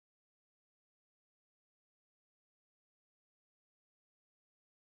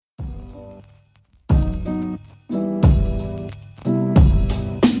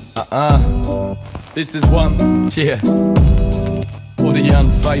This is one, yeah, for the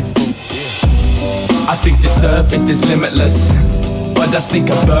unfaithful, yeah. I think this earth, it is limitless, but I stink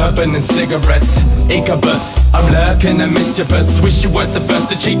of bourbon and cigarettes. Incubus, I'm lurking and mischievous. Wish you weren't the first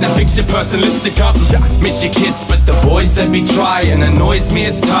to cheat, now fix your purse and lipstick up. Miss your kiss, but the boys that be trying annoys me,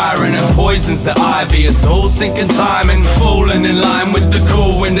 it's tiring and poisons the ivy. It's all sinking time and falling in line with the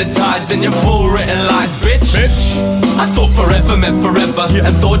cool when the tides and your full written lies, bitch. I thought forever meant forever,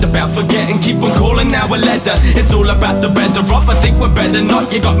 and thought about forgetting, keep on calling, now a letter. It's all about the better off, I think we're better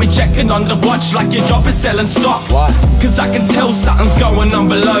not. You got me checking on the watch like your job is selling stock. Why? Cause I can tell something's going on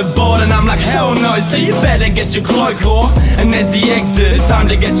below board, and I'm like hell no, so you better get your cloak, whore. And there's the exit, it's time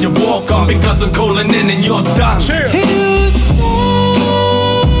to get your walk on, because I'm calling in and you're done. Cheers. You say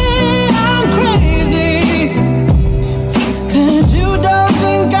I'm crazy, cause you don't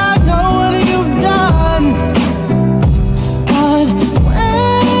think I know what you've done. But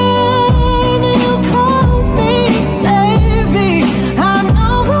when you call me baby, I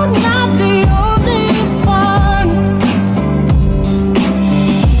know I'm not the only one.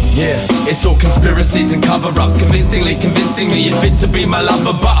 Yeah, it's all conspiracies and cover-ups, convincingly convincing me you're fit to be my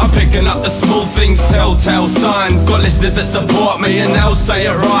lover. But I'm picking up the small things, telltale signs. Got listeners that support me and they'll say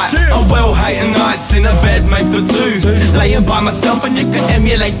it right. I'm well hating nights in a bed made for two, laying by myself and you can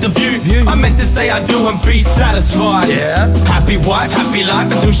emulate the view. I meant to say I do and be satisfied. Happy wife, happy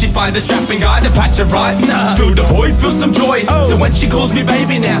life, until she find a strapping guy to patch her rights. Feel the void, feel some joy. So when she calls me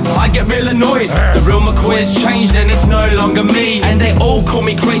baby now, I get real annoyed. The real McCoy's changed and it's no longer me, and they all call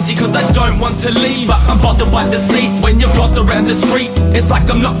me crazy cause I don't want to leave. But I'm bothered by deceit when you plot around the street. It's like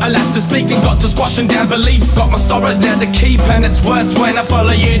I'm not allowed to speak and got to squashing down beliefs. Got my sorrows now to keep, and it's worse when I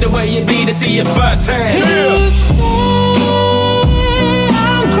follow you the way you be to see it firsthand.